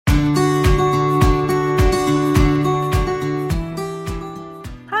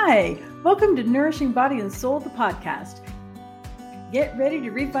Hi, welcome to Nourishing Body and Soul, the podcast. Get ready to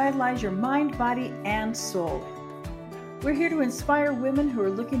revitalize your mind, body, and soul. We're here to inspire women who are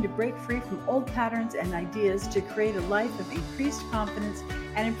looking to break free from old patterns and ideas to create a life of increased confidence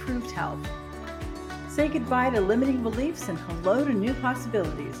and improved health. Say goodbye to limiting beliefs and hello to new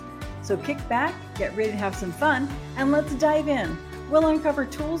possibilities. So kick back, get ready to have some fun, and let's dive in. We'll uncover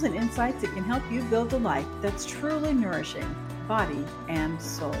tools and insights that can help you build a life that's truly nourishing, body and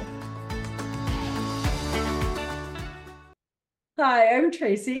soul. Hi, I'm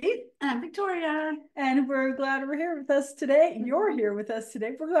Tracy. I'm Victoria. And we're glad we're here with us today. You're here with us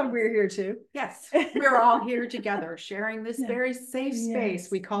today. We're glad we're here too. Yes, we're all here together sharing this very safe space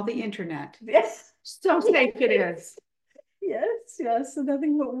we call the internet. Yes. So safe it is. Yes. So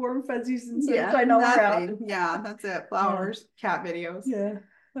nothing but warm fuzzies and sunshine all around. Yeah, that's it. Flowers, cat videos. Yeah.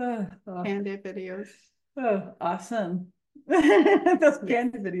 Panda videos. Oh, awesome. Those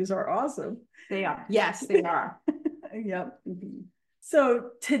panda videos are awesome. They are. Yes, they are. Yep. Mm-hmm.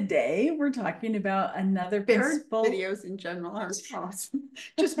 So today we're talking about another bear videos in general are awesome.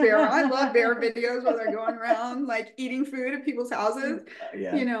 Just bear. I love bear videos where they're going around like eating food at people's houses.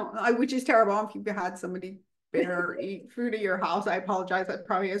 Yeah. You know, which is terrible. If you've had somebody bear eat food at your house, I apologize. That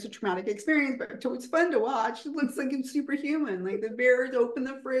probably is a traumatic experience, but it's fun to watch. It looks like it's superhuman. Like the bears open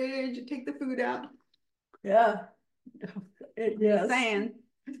the fridge and take the food out. Yeah. Yes. I'm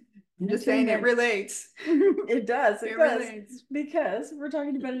just saying it relates. It does. It does. Relates. Because we're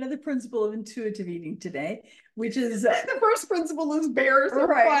talking about another principle of intuitive eating today, which is the first principle is bears are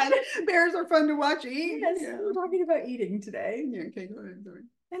fun. Bears are fun to watch eat. Yes, yeah. We're talking about eating today. Yeah, okay, go ahead.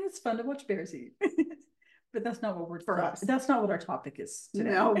 And it's fun to watch bears eat. But that's not what we're for us. That's not what our topic is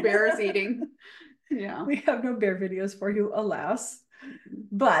today. No, bears eating. Yeah. We have no bear videos for you, alas.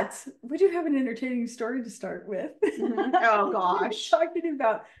 But we do have an entertaining story to start with. Oh gosh. We're talking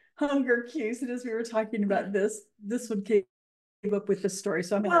about hunger cues, and as we were talking about this one came up with this story,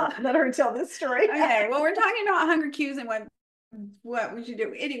 so I'm gonna let her tell this story. Okay, well, we're talking about hunger cues and what we should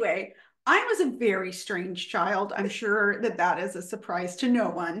do. Anyway, I was a very strange child. I'm sure that is a surprise to no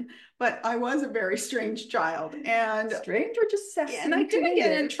one, but I was a very strange child. And strange or just sassy? And I didn't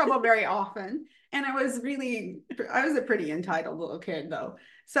get in trouble very often. And I was a pretty entitled little kid though.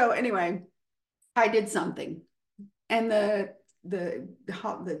 So anyway, I did something, and the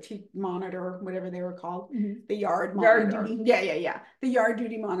monitor, whatever they were called, the yard monitor. Yeah. The yard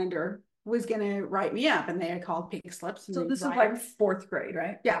duty monitor was going to write me up, and they had called pink slips. So this is like fourth grade,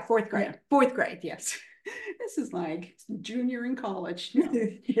 right? Yeah, fourth grade. Yeah. Fourth grade, yes. This is like junior in college. No.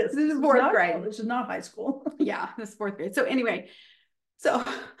 Yes, this is fourth grade. This is not high school. Yeah, this is fourth grade. So anyway, so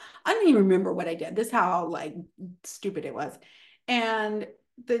I don't even remember what I did. This is how like stupid it was. And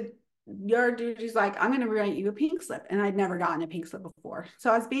the yard duty's like, I'm going to write you a pink slip. And I'd never gotten a pink slip before.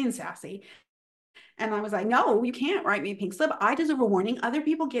 So I was being sassy. And I was like, no, you can't write me a pink slip. I deserve a warning. Other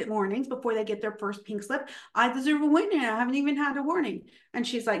people get warnings before they get their first pink slip. I deserve a warning. I haven't even had a warning. And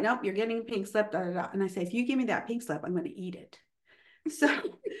she's like, nope, you're getting a pink slip. Da, da, da. And I say, if you give me that pink slip, I'm going to eat it. So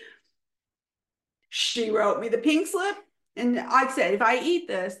she wrote me the pink slip. And I said, if I eat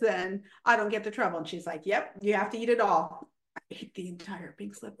this, then I don't get the trouble. And she's like, yep, you have to eat it all. I ate the entire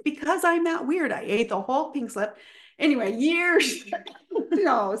pink slip because I'm that weird. I ate the whole pink slip. Anyway, years.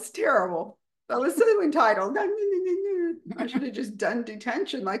 It's terrible. I was so entitled. I should have just done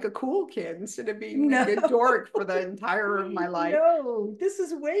detention like a cool kid instead of being like a dork for the entire of my life. No, this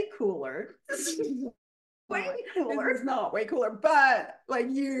is way cooler. Way cooler. It's not way cooler, but like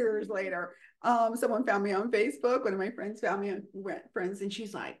years later, someone found me on Facebook. One of my friends found me on friends, and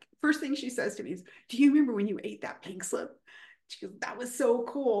she's like, first thing she says to me is, do you remember when you ate that pink slip? She goes, that was so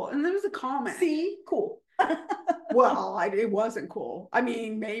cool. And there was a comment. See, cool. Well, it wasn't cool. I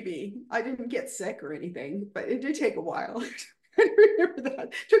mean, maybe I didn't get sick or anything, but it did take a while. I remember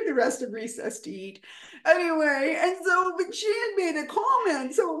that. Took the rest of recess to eat. Anyway, and so, but she had made a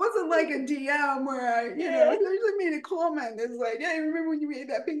comment, so it wasn't like a DM where I, she made a comment. It's like, yeah, remember when you made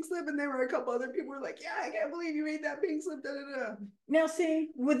that pink slip? And there were a couple other people who were like, yeah, I can't believe you made that pink slip. Da, da, da. Now, see,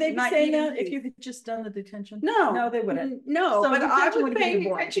 would they be saying that if you had just done the detention? No, they wouldn't. No, so but I was paying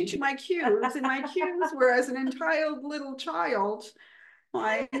attention to my cues, and my cues were as an entitled little child.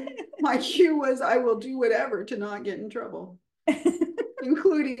 My cue was, I will do whatever to not get in trouble.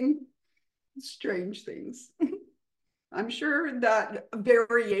 Including strange things. I'm sure that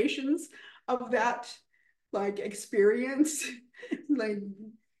variations of that like experience like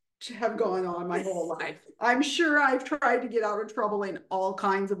have gone on my whole life. I'm sure I've tried to get out of trouble in all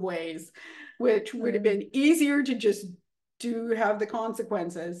kinds of ways, which would have been easier to just do have the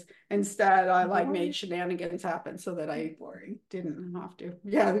consequences. Instead, I like made shenanigans happen so that I didn't have to.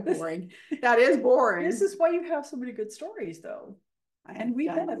 Yeah, boring. That is boring. This is why you have so many good stories, though. And we've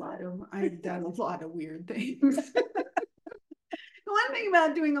done I've done a lot of weird things. The one thing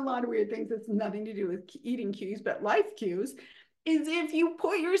about doing a lot of weird things that's nothing to do with eating cues, but life cues, is if you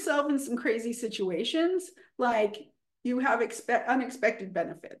put yourself in some crazy situations, like you have unexpected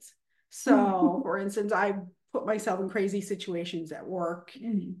benefits. So, for instance, I put myself in crazy situations at work,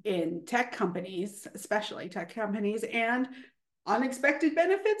 in tech companies, especially tech companies, and unexpected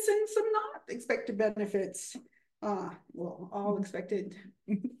benefits and some not expected benefits. Well, all expected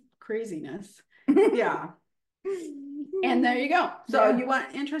craziness. Yeah. And there you go. So you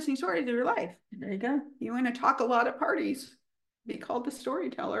want interesting stories of your life. There you go. You want to talk a lot at parties. Be called the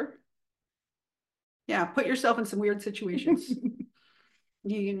storyteller. Yeah, put yourself in some weird situations.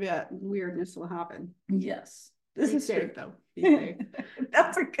 You can bet weirdness will happen. Yes. This is safe though. Be safe.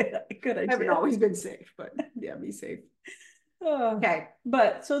 That's a good idea. I haven't always been safe, but yeah, be safe. Okay.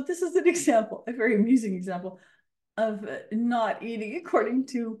 But so this is an example, a very amusing example of not eating according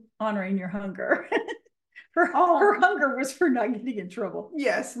to honoring your hunger. Her hunger was for not getting in trouble.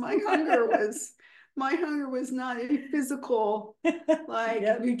 Yes, my hunger was not a physical,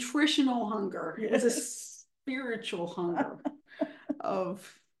 like nutritional hunger. It was a spiritual hunger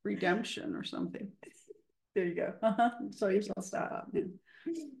of redemption or something. There you go. So you shall stop.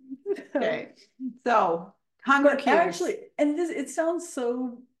 Okay. So hunger cues. Actually, and this, it sounds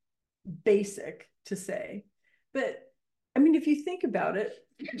so basic to say, but I mean, if you think about it,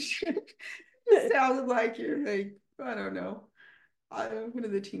 it sounds like you're like, I don't know. One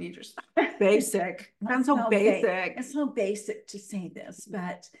of the teenagers. Basic. Sounds so basic. It's so basic to say this,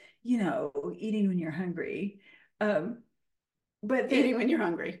 but you know, eating when you're hungry. But eating when you're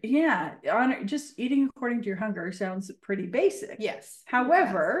hungry. Yeah, just eating according to your hunger sounds pretty basic. Yes.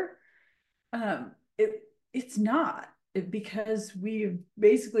 However, it's not, because we've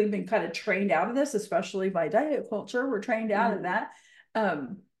basically been kind of trained out of this, especially by diet culture. We're trained out of that.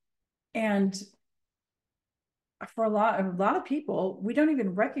 And for a lot of people, we don't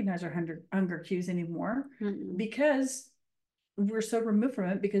even recognize our hunger cues anymore because we're so removed from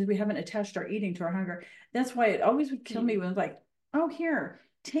it, because we haven't attached our eating to our hunger. That's why it always would kill me when it's like, oh, here,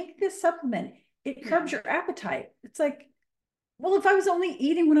 take this supplement. It curbs your appetite. It's like, well, if I was only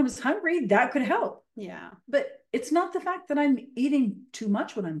eating when I was hungry, that could help. Yeah. But it's not the fact that I'm eating too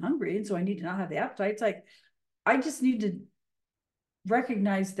much when I'm hungry, and so I need to not have the appetite. It's like, I just need to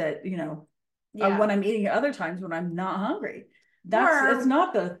recognize that, you know, when I'm eating at other times when I'm not hungry. It's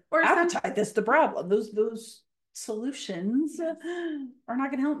not the appetite that's the problem. Those solutions are not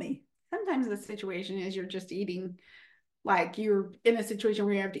going to help me. Sometimes the situation is you're just eating, like you're in a situation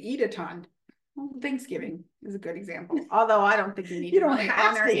where you have to eat a ton. Well, Thanksgiving is a good example. Although I don't think you need to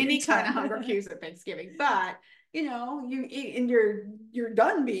honor any kind of hunger cues at Thanksgiving. But you know, you eat and you're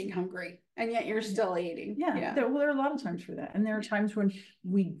done being hungry, and yet you're still eating. Yeah. There are a lot of times for that, and there are times when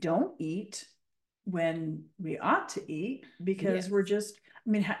we don't eat when we ought to eat, because we're just, I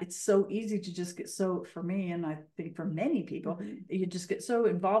mean, it's so easy to just get so, for me, and I think for many people, you just get so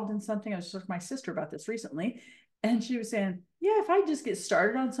involved in something. I was talking to my sister about this recently, and she was saying, yeah, if I just get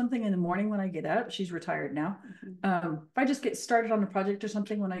started on something in the morning when I get up, she's retired now. If I just get started on a project or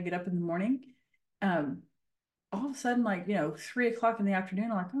something when I get up in the morning, all of a sudden, like, you know, 3 o'clock in the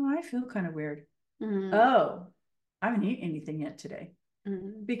afternoon, I'm like, oh, I feel kind of weird. Oh, I haven't eaten anything yet today.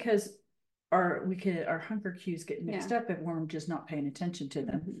 Because our hunger cues get mixed up if we're just not paying attention to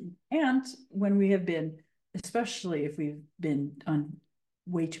them. And when we have been, especially if we've been on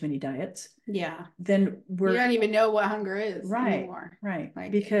way too many diets, then you don't even know what hunger is anymore.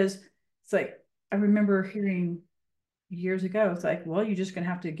 Like, because it's like, I remember hearing years ago, it's like, well, you're just gonna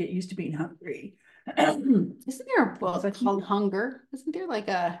have to get used to being hungry. Isn't there a book called Hunger? Isn't there like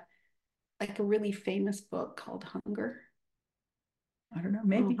a really famous book called Hunger? I don't know,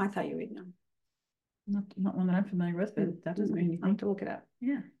 maybe. I thought you would know. Not one that I'm familiar with, but that doesn't mean anything. I have to look it up.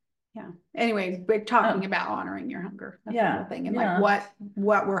 Yeah. Anyway, we're talking about honoring your hunger. That's the whole thing. And like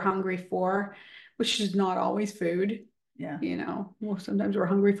what we're hungry for, which is not always food. Yeah. You know, well, sometimes we're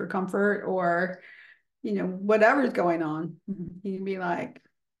hungry for comfort, or, you know, whatever's going on. You can be like,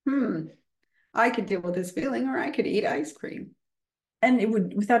 I could deal with this feeling, or I could eat ice cream. And it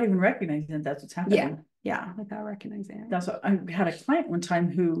would, without even recognizing that that's what's happening. Yeah, without recognizing it. That's what I had a client one time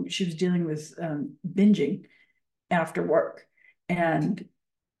who she was dealing with binging after work. And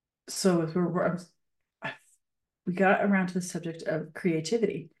so we got around to the subject of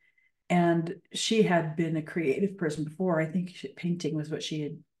creativity. And she had been a creative person before. I think painting was what she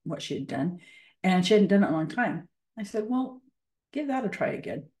had done. And she hadn't done it in a long time. I said, well, give that a try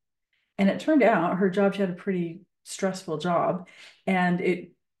again. And it turned out her job, she had a pretty stressful job, and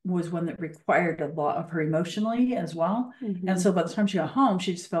it was one that required a lot of her emotionally as well. Mm-hmm. And so by the time she got home,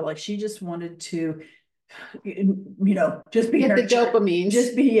 she just felt like she just wanted to, just be Get the nurtured. dopamine.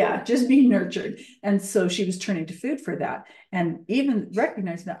 Just be nurtured. And so she was turning to food for that. And even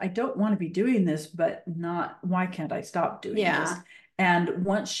recognizing that I don't want to be doing this, but not, why can't I stop doing this? And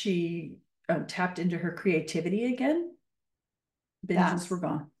once she tapped into her creativity again, binges were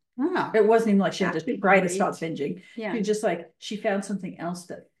gone. Wow. It wasn't even like she had to try to stop binging. Yeah. She just like, she found something else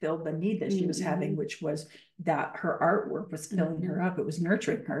that filled the need that she was having, which was that her artwork was filling her up. It was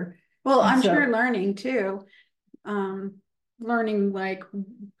nurturing her. Well, I'm sure learning too. Learning like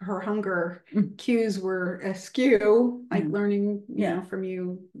her hunger cues were askew, like learning, you know, from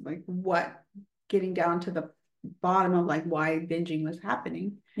you, like what, getting down to the bottom of like why binging was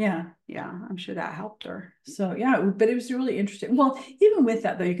happening. Yeah, I'm sure that helped her. So but it was really interesting. Well, even with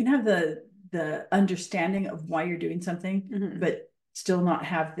that though, you can have the understanding of why you're doing something, but still not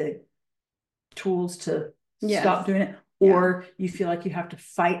have the tools to stop doing it, or you feel like you have to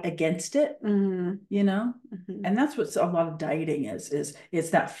fight against it, you know. And that's what a lot of dieting is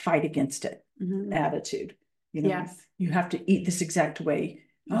it's that fight against it attitude, you know. You have to eat this exact way.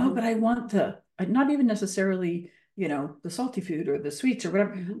 Oh, but I want not even necessarily, you know, the salty food or the sweets or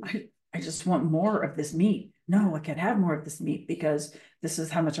whatever. I just want more of this meat. No, I can't have more of this meat because this is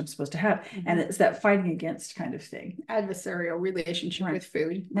how much I'm supposed to have. And it's that fighting against kind of thing. Adversarial relationship with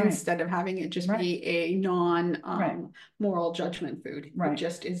food instead of having it just be a non-moral judgment food. It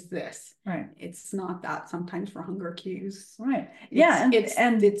just is this. It's not that sometimes for hunger cues.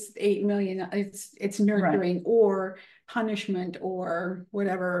 It's 8 million. It's nurturing or punishment or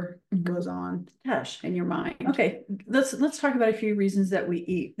whatever goes on in your mind. Okay, let's talk about a few reasons that we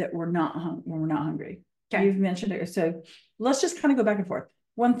eat that we're not hungry. Okay. You've mentioned it, so let's just kind of go back and forth.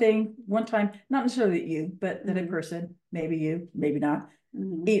 One time, not necessarily you, but that a person, maybe you, maybe not,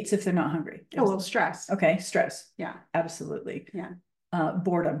 eats if they're not hungry. Oh, well, stress. Okay, stress. Yeah, absolutely. Yeah.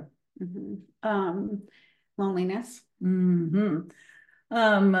 Boredom. Loneliness.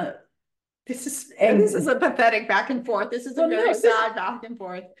 This is a pathetic back and forth. This is a very sad back and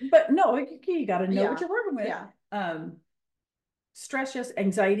forth. But no, you got to know what you're working with. Yeah. Stress, yes.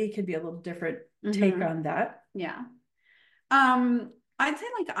 Anxiety could be a little different take on that. Yeah. I'd say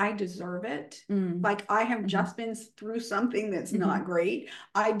like I deserve it. Like I have just been through something that's not great.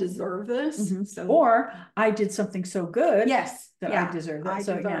 I deserve this. So, or I did something so good. Yes. That I deserve it. I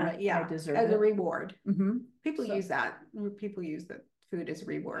deserve it. Yeah. I deserve it as a reward. People use that. People use that food as a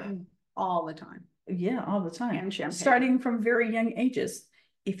reward all the time. Yeah, all the time. And champagne. Starting from very young ages.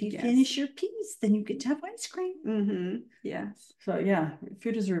 If you finish your piece, then you get to have ice cream. Yes. So yeah,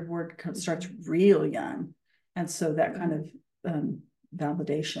 food as a reward starts real young. And so that kind of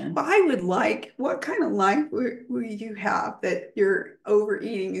validation. But I would like, what kind of life will you have that your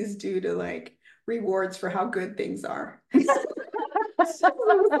overeating is due to like rewards for how good things are?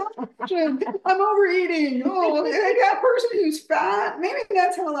 I'm overeating. Oh, that person who's fat. Maybe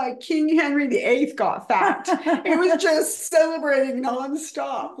that's how like King Henry VIII got fat. It was just celebrating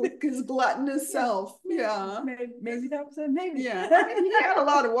nonstop with his gluttonous self. Yeah, maybe that was it. Maybe. Yeah, I mean, he had a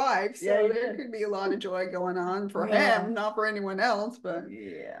lot of wives, so there could be a lot of joy going on for him, not for anyone else. But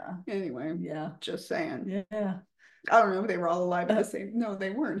anyway, just saying. Yeah. I don't know if they were all alive at the same. No,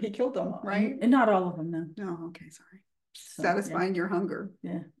 they weren't. He killed them, right? And not all of them, no. No, okay, sorry. Satisfying your hunger.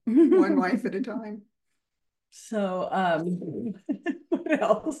 Yeah. One wife at a time. So what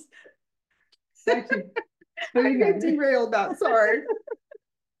else? I get derailed that, sorry.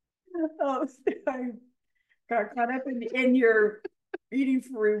 Oh, I got caught up in your eating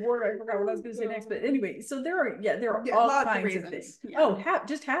for reward. I forgot what I was going to say next, but anyway, so there are all kinds of things.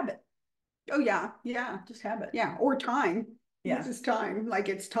 Just habit. Oh yeah, just habit. Yeah, or time. This is time. Like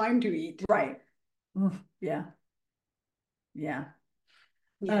it's time to eat. Right. Yeah.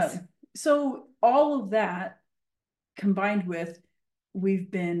 Yes. So all of that combined with we've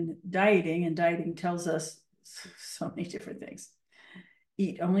been dieting, and dieting tells us so many different things.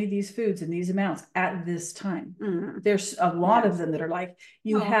 Eat only these foods in these amounts at this time. There's a lot of them that are like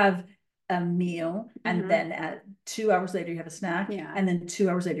you have a meal and then at 2 hours later you have a snack, and then 2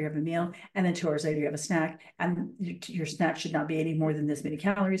 hours later you have a meal, and then 2 hours later you have a snack, and your snack should not be any more than this many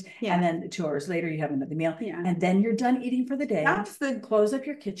calories, and then 2 hours later you have another meal, and then you're done eating for the day. That's close up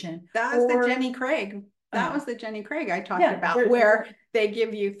your kitchen. That was the Jenny Craig. That was the Jenny Craig I talked about, where they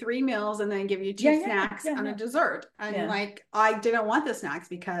give you 3 meals and then give you 2 snacks and a dessert. And like, I didn't want the snacks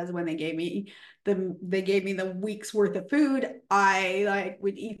because when they gave me the week's worth of food, I like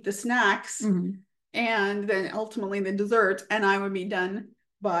would eat the snacks and then ultimately the dessert, and I would be done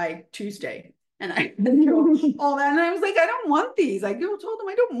by Tuesday. And I do all that. And I was like, I don't want these. I told them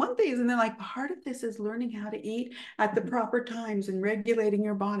I don't want these. And they're like, part of this is learning how to eat at the proper times and regulating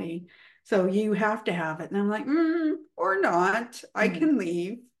your body. So you have to have it. And I'm like, or not. I can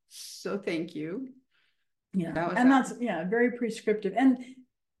leave. So thank you. Yeah. And that's very prescriptive. And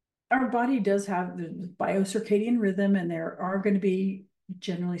our body does have the biocircadian rhythm, and there are going to be,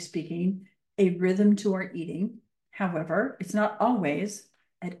 generally speaking, a rhythm to our eating. However, it's not always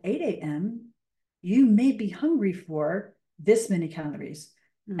at 8 a.m. You may be hungry for this many calories.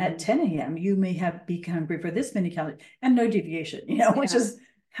 At 10 a.m. you may be hungry for this many calories, and no deviation, which is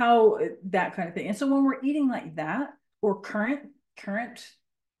how that kind of thing. And so when we're eating like that, or current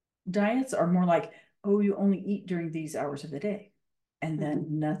diets are more like, oh, you only eat during these hours of the day, and then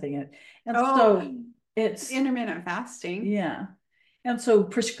nothing. And so it's intermittent fasting. Yeah. And so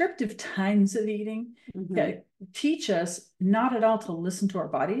prescriptive times of eating teach us not at all to listen to our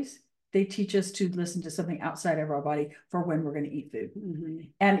bodies. They teach us to listen to something outside of our body for when we're going to eat food.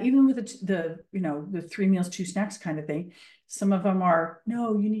 And even with the 3 meals, 2 snacks kind of thing, some of them are,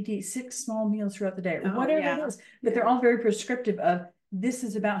 no, you need to eat 6 small meals throughout the day, or whatever it is. But they're all very prescriptive of, this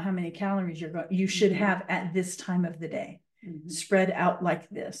is about how many calories you should have at this time of the day, spread out like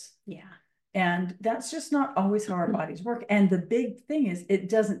this. Yeah. And that's just not always how our bodies work. And the big thing is, it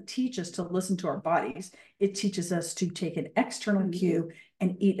doesn't teach us to listen to our bodies. It teaches us to take an external cue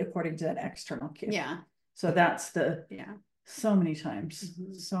and eat according to that external cue. Yeah. So that's so many times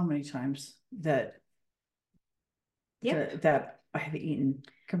that that I have eaten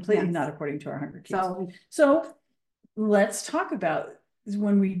completely not according to our hunger cues. So let's talk about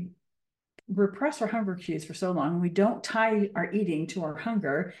when we repress our hunger cues for so long, we don't tie our eating to our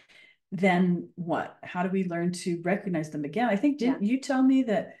hunger. Then what? How do we learn to recognize them again? I think, didn't you tell me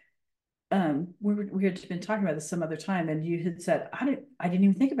that we had been talking about this some other time, and you had said, I didn't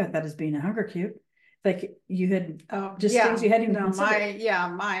even think about that as being a hunger cue. Like you had things you hadn't even considered.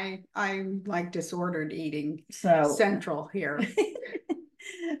 I'm like disordered eating. So central here.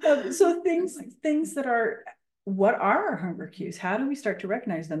 So things that are, what are our hunger cues? How do we start to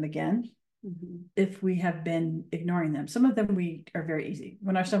recognize them again? If we have been ignoring them. Some of them we are very easy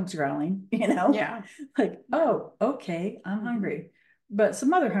when our stomach's growling, like, oh, okay, I'm hungry. But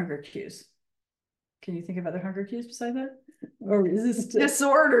some other hunger cues, can you think of other hunger cues beside that? Or is this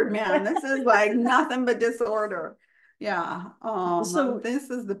disordered, man? This is like nothing but disorder. So this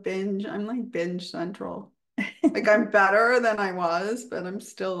is the binge. I'm like binge central. Like I'm better than I was, but I'm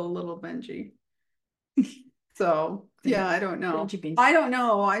still a little bingy. So I don't know. I don't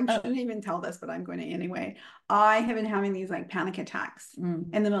know. I shouldn't even tell this, but I'm going to anyway. I have been having these like panic attacks in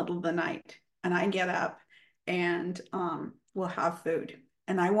the middle of the night, and I get up and we'll have food,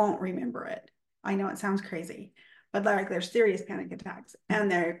 and I won't remember it. I know it sounds crazy, but like they're serious panic attacks,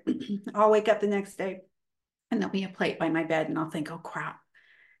 and I'll wake up the next day, and there'll be a plate by my bed, and I'll think, oh crap.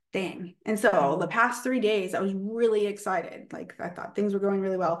 Dang. And so the past 3 days, I was really excited. Like I thought things were going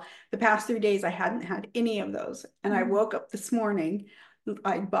really well. The past 3 days, I hadn't had any of those. And I woke up this morning.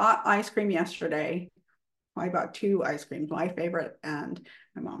 I bought ice cream yesterday. I bought 2 ice creams, my favorite and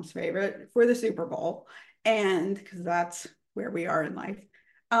my mom's favorite, for the Super Bowl. And because that's where we are in life.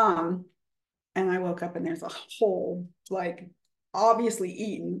 And I woke up and there's a whole, like, obviously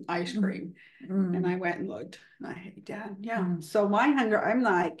eaten ice cream. And I went and looked, and I hate Dad. So my hunger, I'm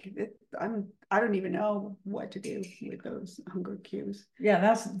like, I don't even know what to do with those hunger cues.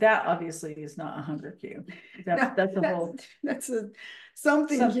 That obviously is not a hunger cue. That's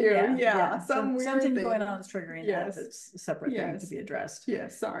something cue. Something going on that's triggering that. It's a separate thing to be addressed.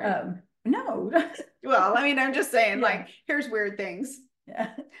 Sorry. No. Well, I mean, I'm just saying, like, here's weird things.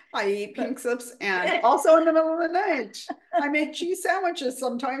 I eat pink slips, and also in the middle of the night, I make cheese sandwiches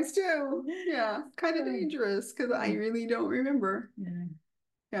sometimes too. Kind of dangerous because I really don't remember.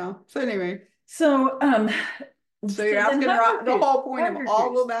 So anyway. So you're asking the whole point of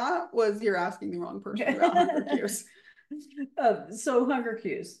all of that was you're asking the wrong person about hunger cues. So hunger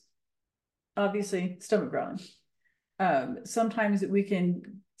cues, obviously stomach growling. Sometimes we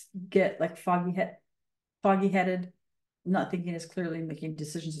can get like foggy headed, not thinking as clearly, making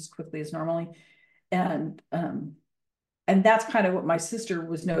decisions as quickly as normally. And that's kind of what my sister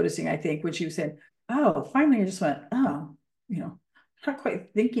was noticing, I think, when she was saying, oh, finally I just went, oh, not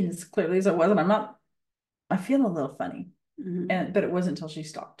quite thinking as clearly as I was. And I feel a little funny. But it wasn't until she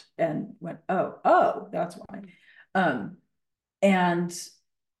stopped and went, oh, that's why.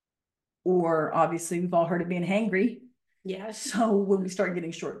 Or obviously we've all heard of being hangry. Yes. So when we start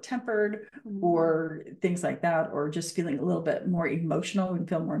getting short-tempered or things like that, or just feeling a little bit more emotional, we can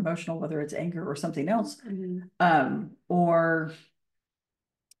feel more emotional, whether it's anger or something else. Or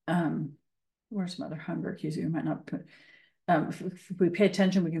what are some other hunger cues we might not put? If we pay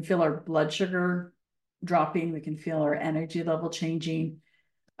attention, we can feel our blood sugar dropping, we can feel our energy level changing.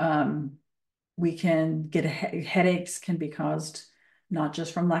 We can get headaches can be caused not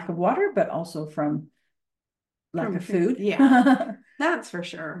just from lack of water, but also from lack of food. Yeah, that's for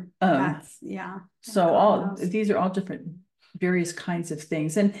sure. That's So these are all different various kinds of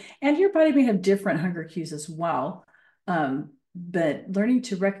things, and your body may have different hunger cues as well. But learning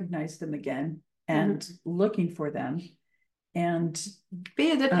to recognize them again and looking for them and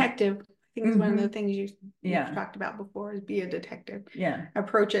be a detective. I think it's one of the things you've talked about before, is be a detective. Yeah.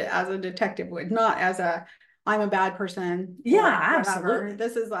 Approach it as a detective would, not as I'm a bad person. Yeah, absolutely.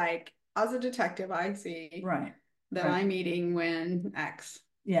 This is like, as a detective, I see that I'm eating when X.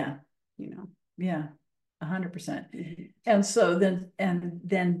 Yeah. Yeah. 100%. And so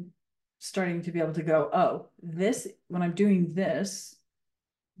then starting to be able to go, oh, when I'm doing this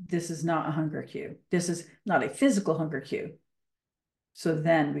is not a hunger cue. This is not a physical hunger cue. So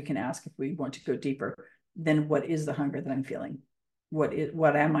then we can ask, if we want to go deeper, then what is the hunger that I'm feeling? What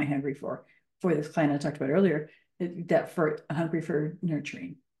am I hungry for? For this client I talked about earlier, hungry for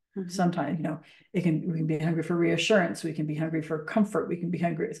nurturing. Sometimes, we can be hungry for reassurance. We can be hungry for comfort. We can be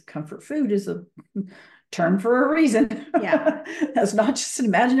hungry. Comfort food is a term for a reason. Yeah. That's not just an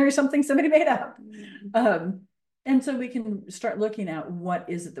imaginary something somebody made up. And so we can start looking at what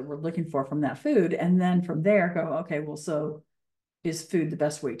is it that we're looking for from that food. And then from there go, okay, well, so is food the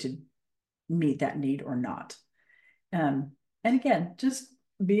best way to meet that need or not? And again, just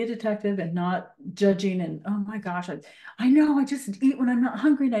be a detective and not judging and, oh my gosh, I know I just eat when I'm not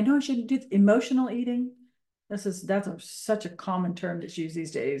hungry and I know I shouldn't do emotional eating. That's such a common term that's used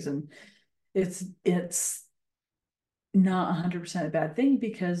these days. And it's not 100% a bad thing,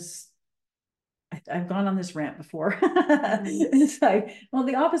 because I've gone on this rant before. It's like, well,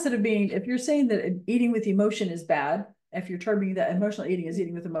 the opposite of being, if you're saying that eating with emotion is bad, if you're terming that emotional eating is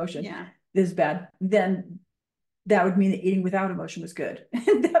eating with emotion is bad, then that would mean that eating without emotion was good.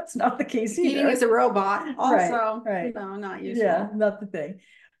 And that's not the case either. Eating as a robot also, no, not useful. Yeah, not the thing.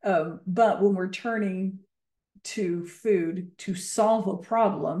 But when we're turning to food to solve a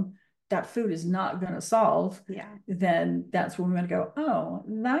problem that food is not going to solve, then that's when we're going to go, oh,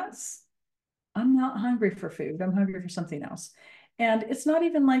 I'm not hungry for food. I'm hungry for something else. And it's not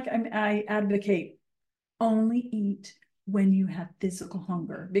even like I advocate only eat when you have physical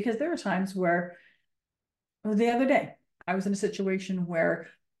hunger, because there are times where, the other day, I was in a situation where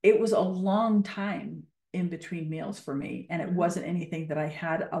it was a long time in between meals for me, and it wasn't anything that I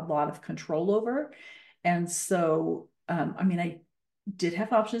had a lot of control over. And so, I did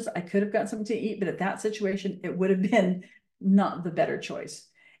have options. I could have gotten something to eat, but at that situation, it would have been not the better choice.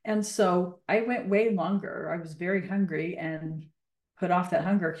 And so I went way longer. I was very hungry and put off that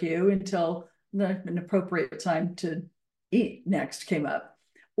hunger cue until an appropriate time to eat next came up.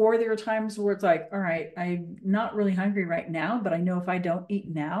 Or there are times where it's like, all right, I'm not really hungry right now, but I know if I don't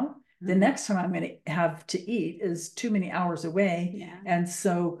eat now, the next time I'm going to have to eat is too many hours away. Yeah. And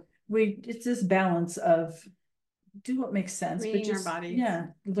so it's this balance of do what makes sense, reading but just our bodies.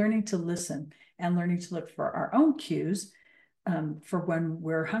 Learning to listen and learning to look for our own cues for when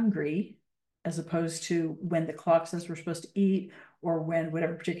we're hungry, as opposed to when the clock says we're supposed to eat, or when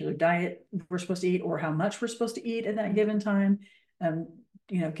whatever particular diet we're supposed to eat, or how much we're supposed to eat at that given time.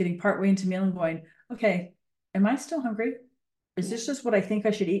 Getting partway into meal and going, okay, am I still hungry? Is this just what I think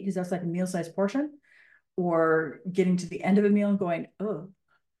I should eat because that's like a meal-sized portion? Or getting to the end of a meal and going, oh,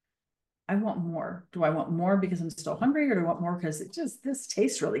 I want more. Do I want more because I'm still hungry, or do I want more because this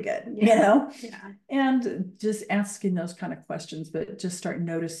tastes really good? Yeah. And just asking those kind of questions, but just start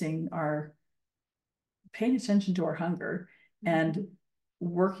noticing paying attention to our hunger and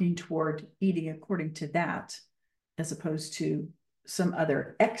working toward eating according to that, as opposed to some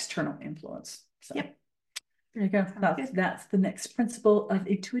other external influence. So there you go. That's the next principle of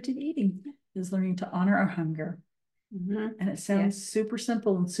intuitive eating, is learning to honor our hunger. And it sounds super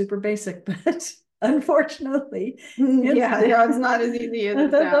simple and super basic, but unfortunately, it's not as easy as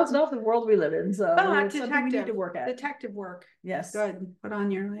it sounds. That's not the world we live in. So it's something we need to work at. Detective work. Yes. Good. Put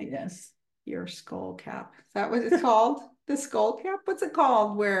on your skull cap. Is that what it's called? The skull cap? What's it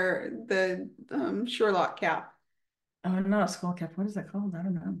called? Where the Sherlock cap? Oh, not a skull cap. What is that called? I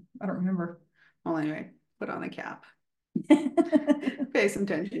don't know. I don't remember. Well, anyway, put on a cap. Pay some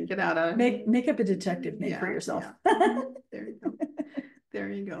attention. Get out of make up a detective name for yourself. There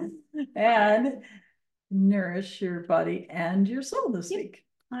you go. And nourish your body and your soul this week.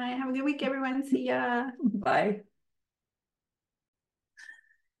 All right. Have a good week, everyone. See ya. Bye.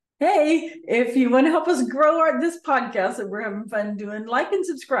 Hey, if you want to help us grow this podcast that we're having fun doing, like and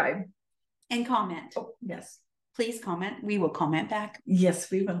subscribe. And comment. Oh, yes. Please comment. We will comment back. Yes,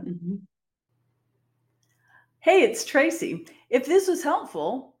 we will. Mm-hmm. Hey, it's Tracy. If this was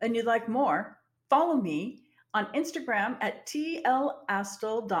helpful and you'd like more, follow me on Instagram at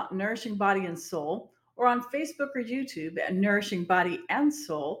tlastel.nourishingbodyansoul, or on Facebook or YouTube at Nourishing Body and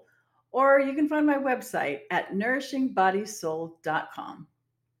Soul, or you can find my website at nourishingbodyssoul.com.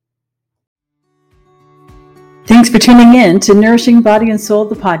 Thanks for tuning in to Nourishing Body and Soul,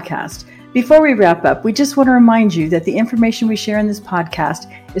 the podcast. Before we wrap up, we just want to remind you that the information we share in this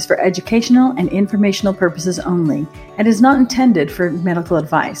podcast is for educational and informational purposes only and is not intended for medical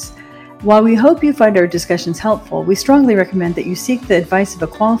advice. While we hope you find our discussions helpful, we strongly recommend that you seek the advice of a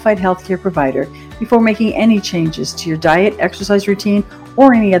qualified healthcare provider before making any changes to your diet, exercise routine,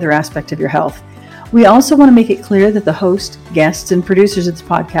 or any other aspect of your health. We also want to make it clear that the host, guests, and producers of this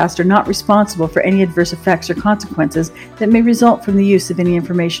podcast are not responsible for any adverse effects or consequences that may result from the use of any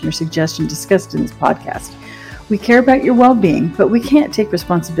information or suggestion discussed in this podcast. We care about your well-being, but we can't take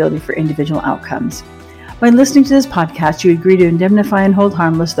responsibility for individual outcomes. By listening to this podcast, you agree to indemnify and hold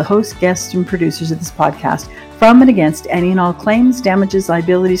harmless the host, guests, and producers of this podcast from and against any and all claims, damages,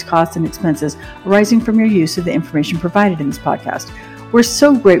 liabilities, costs, and expenses arising from your use of the information provided in this podcast. We're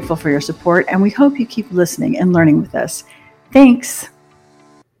so grateful for your support, and we hope you keep listening and learning with us. Thanks.